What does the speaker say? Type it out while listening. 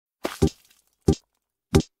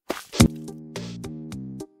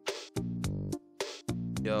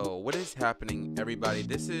what is happening, everybody?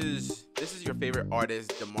 This is your favorite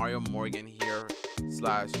artist, Demario Morgan here,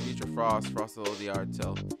 slash Future Frost, Frostal the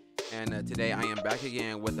Arto. And today I am back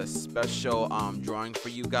again with a special drawing for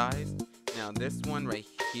you guys. Now this one right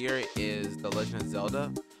here is The Legend of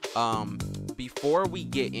Zelda. Before we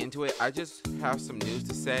get into it, I just have some news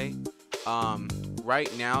to say.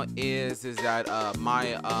 Right now is that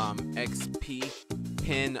my XP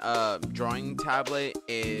pen drawing tablet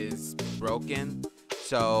is broken,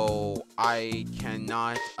 so I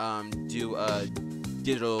cannot do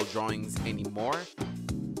digital drawings anymore.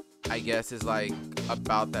 I guess it's like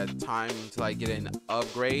about that time to like get an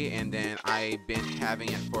upgrade, and then I've been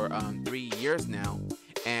having it for 3 years now,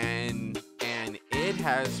 and it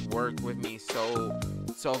has worked with me so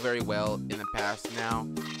very well in the past now,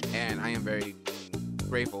 and I am very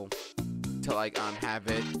grateful to like have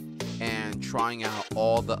it and trying out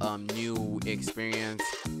all the new experience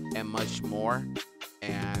and much more.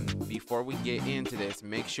 And before we get into this,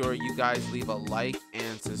 make sure you guys leave a like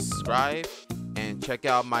and subscribe, and check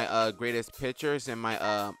out my greatest pictures and my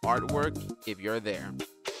artwork if you're there.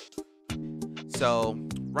 So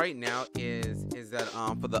right now is that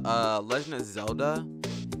for the Legend of Zelda,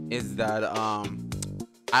 is that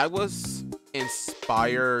I was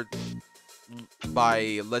inspired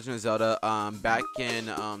by Legend of Zelda back in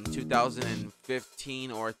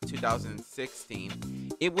 2015 or 2016.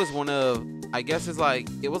 It was one of, I guess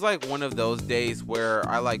it was like one of those days where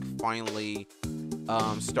I like finally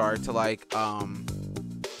started to like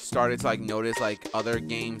notice like other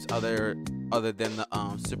games other than the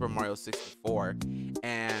Super Mario 64,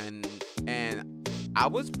 and I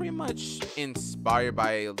was pretty much inspired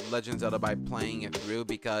by Legend of Zelda by playing it through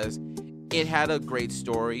because it had a great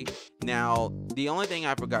story. Now, the only thing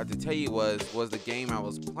I forgot to tell you was the game I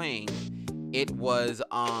was playing. It was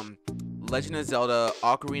Legend of Zelda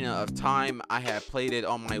Ocarina of Time. I had played it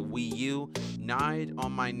on my Wii U, not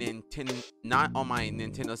on my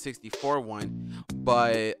Nintendo 64 one,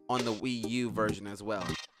 but on the Wii U version as well.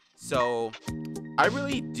 So I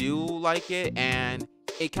really do like it, and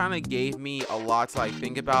it kind of gave me a lot to like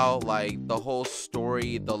think about, like the whole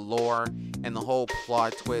story, the lore, and the whole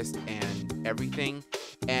plot twist and everything.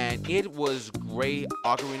 And it was great.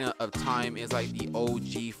 Ocarina of Time is like the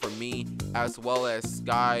OG for me, as well as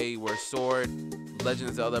Skyward Sword, Legend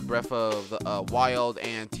of Zelda Breath of the Wild,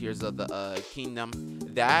 and Tears of the Kingdom.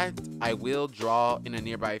 That I will draw in a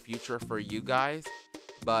nearby future for you guys.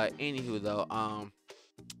 But anywho though,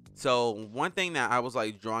 so one thing that I was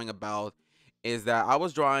like drawing about is that I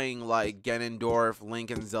was drawing like Ganondorf,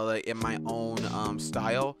 Link, and Zelda in my own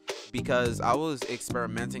style, because I was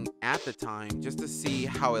experimenting at the time just to see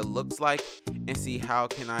how it looks like and see how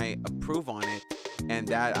can I improve on it. And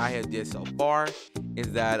that I have did so far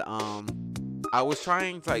is that I was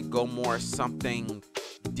trying to like go more something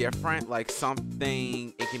different, like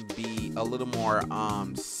something it can be a little more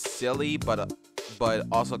silly but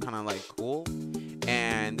also kind of like cool.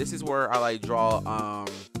 And this is where I like draw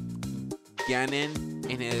Ganon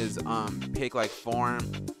in his pig like form,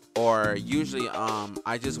 or usually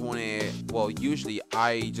I just wanted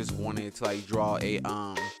to like draw a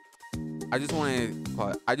I just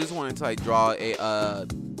wanted to like draw a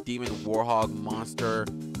demon warhog monster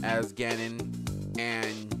as Ganon.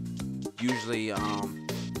 And usually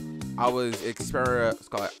I was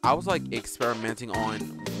like experimenting on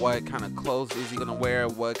what kind of clothes is he gonna wear,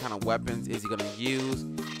 what kind of weapons is he gonna use,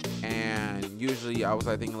 and usually I was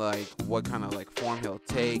like thinking like what kind of like form he'll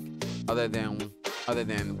take other than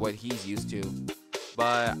what he's used to.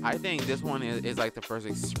 But I think this one is like the first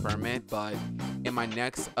experiment. But in my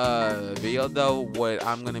next video though, what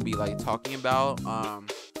I'm gonna be like talking about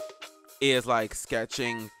is like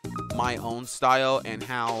sketching my own style and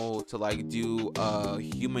how to like do a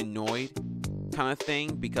humanoid kind of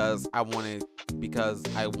thing, because I wanted to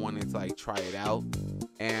like try it out,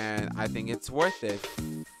 and I think it's worth it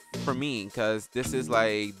for me, because this is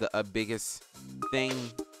like the biggest thing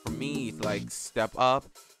for me to like step up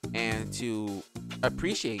and to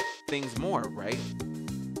appreciate things more, right?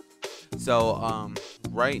 So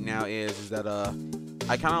right now is that I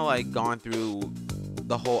kind of like gone through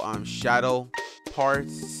the whole shadow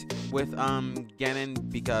parts with Ganon,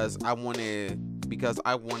 because I wanted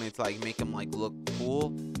to like make him like look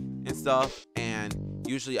cool and stuff. And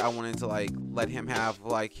usually I wanted to like let him have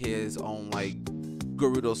like his own like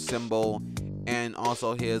Gerudo symbol, and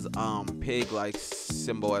also his pig like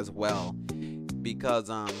symbol as well, because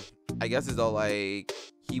I guess it's all like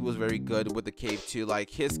he was very good with the cape too. Like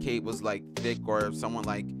his cape was like thick, or someone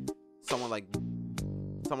like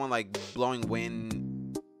blowing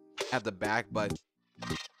wind at the back, but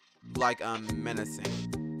like menacing.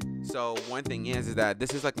 So one thing is that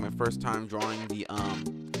this is like my first time drawing the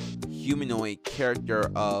humanoid character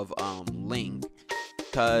of Link,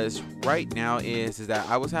 because right now is that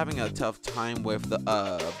I was having a tough time with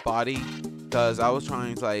the body, because I was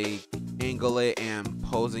trying to like angle it and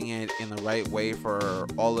posing it in the right way for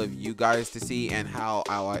all of you guys to see, and how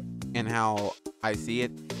I see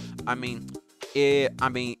it. I mean,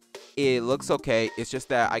 it looks okay. It's just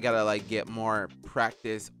that I gotta like get more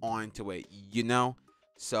practice onto it, you know.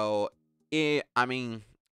 So it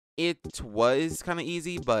was kind of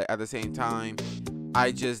easy, but at the same time,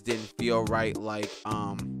 I just didn't feel right like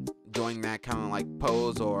doing that kind of like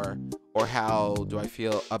pose, or how do I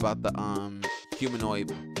feel about the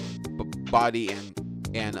humanoid body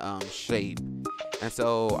and shape. And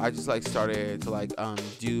so I just like started to like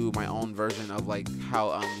do my own version of like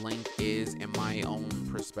how Link is in my own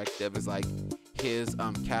perspective. Is like his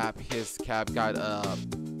cap got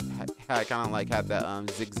had kind of like had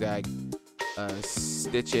that zigzag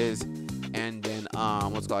stitches, and then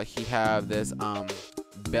what's it called, he have this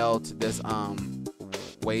belt, this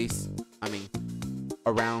waist, I mean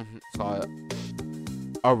around, so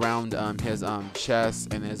around his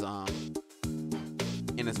chest and his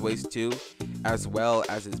in his waist too, as well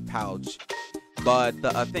as his pouch. But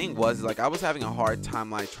the thing was, like, I was having a hard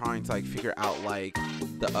time like trying to like figure out like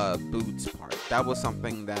the boots part. That was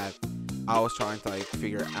something that I was trying to like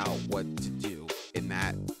figure out what to do in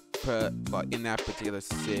that particular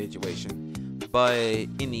situation. But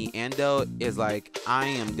in the end though, is like I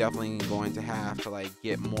am definitely going to have to like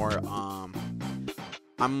get more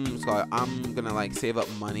I'm gonna like save up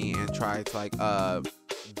money and try to like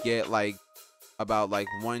get like about like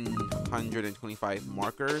 125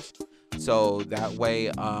 markers, so that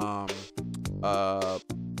way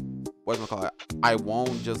whatchamacallit, I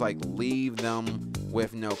won't just like leave them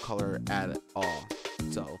with no color at all.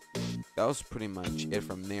 So that was pretty much it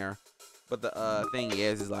from there. But the thing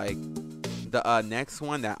is like the next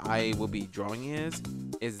one that I will be drawing is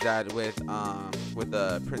that with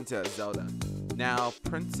the Princess Zelda. Now,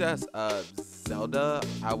 Princess Zelda,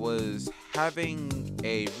 I was having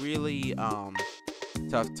a really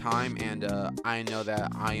tough time, and I know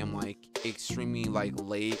that I am like extremely like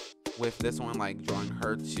late with this one, like drawing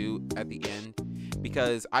her too at the end,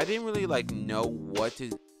 because I didn't really know what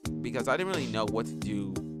to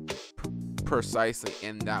do precisely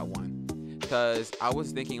in that one, because I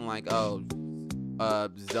was thinking like, oh,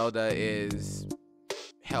 Zelda is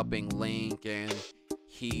helping Link, and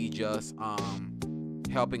he just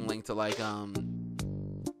helping Link to like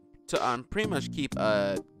pretty much keep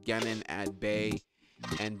Ganon at bay,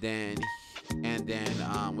 and then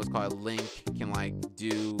what's called Link can like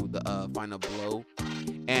do the final blow.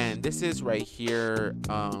 And this is right here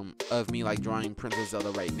of me like drawing Princess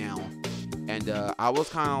Zelda right now, and I was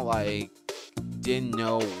kind of like didn't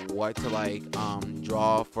know what to like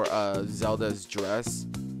draw for Zelda's dress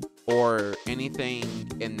or anything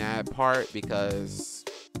in that part, because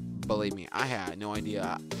believe me, I had no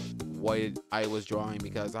idea what I was drawing,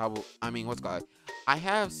 because I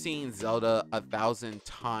have seen Zelda 1,000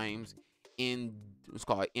 times in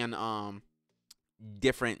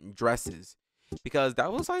different dresses, because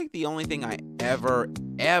that was like the only thing I ever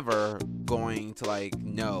going to like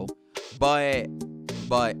know. But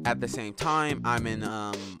at the same time, I'm an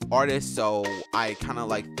artist, so I kind of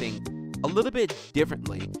like think a little bit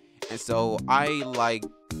differently, and so I like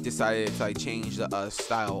decided to like change the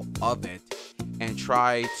style of it and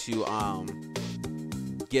try to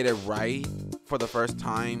get it right for the first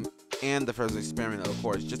time and the first experiment, of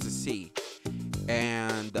course, just to see.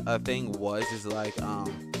 And the thing is like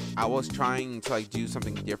I was trying to like do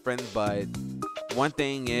something different, but one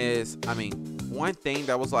thing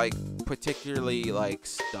that was like particularly like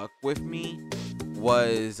stuck with me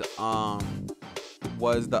was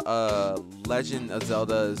the Legend of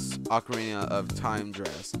Zelda's Ocarina of Time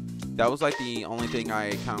dress. That was like the only thing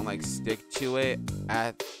I kind of like stick to it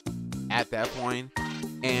at that point,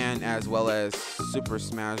 and as well as Super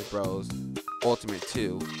Smash Bros. Ultimate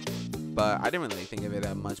 2. But I didn't really think of it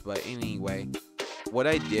that much. But anyway, what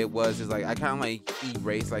I did was like I kind of like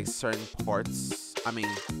erased like certain parts.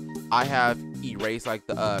 I have erased like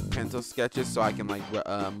the pencil sketches so I can like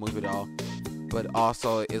move it all. But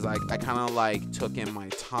also is like I kind of like took in my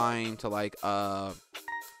time to like I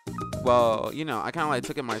kind of like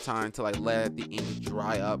took in my time to like let the ink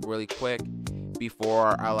dry up really quick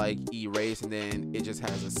before I like erase, and then it just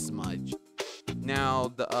has a smudge.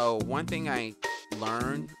 Now the one thing I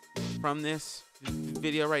learned from this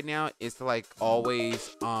video right now is to like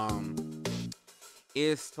always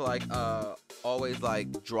always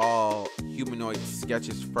like draw humanoid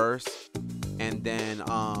sketches first, and then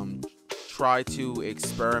try to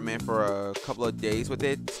experiment for a couple of days with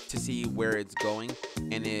it to see where it's going.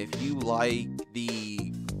 And if you like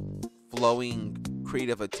the flowing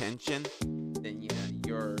creative attention, then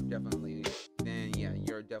you're definitely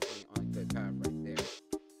on a good path right there.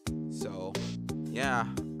 So yeah,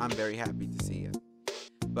 I'm very happy to see it.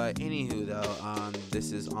 But anywho though,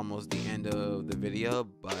 this is almost the end of the video.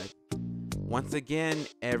 But once again,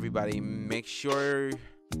 everybody, make sure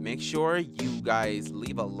you guys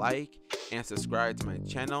leave a like and subscribe to my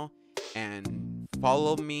channel and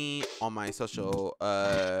follow me on my social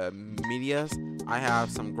medias. I have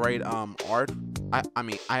some great art. I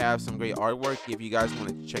have some great artwork if you guys want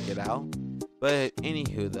to check it out. But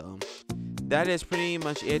anywho though, that is pretty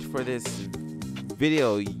much it for this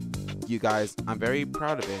video, you guys. I'm very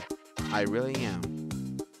proud of it. I really am.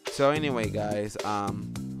 So anyway, guys,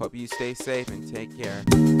 hope you stay safe and take care.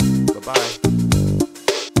 Bye bye.